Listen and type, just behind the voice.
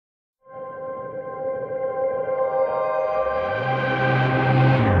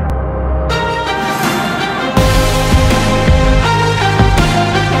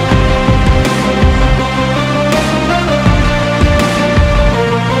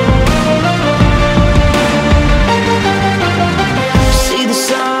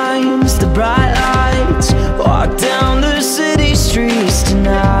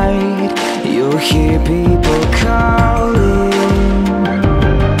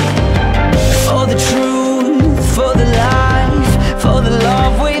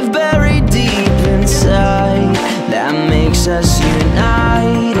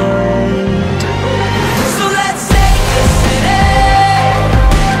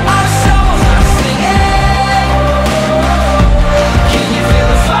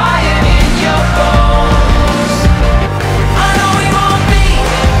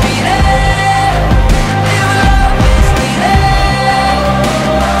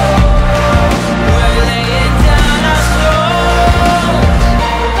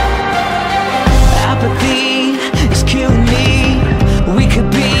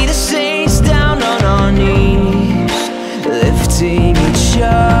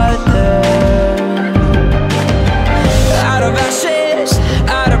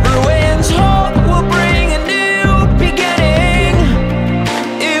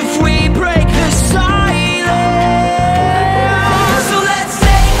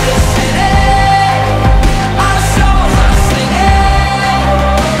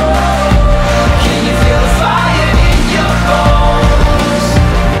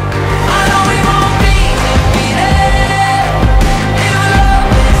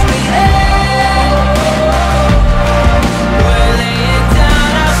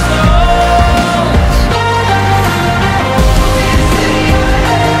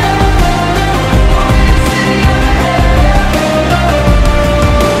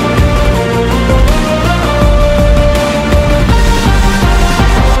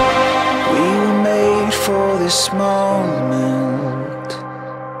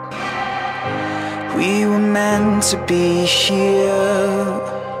We were meant to be here,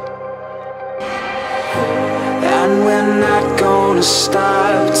 and we're not gonna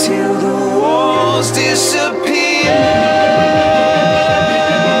stop till the walls disappear.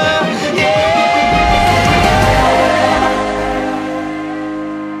 Yeah.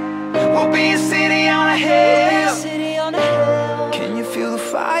 We'll be a city on a hill. Can you feel the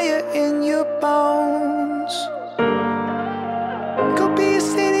fire in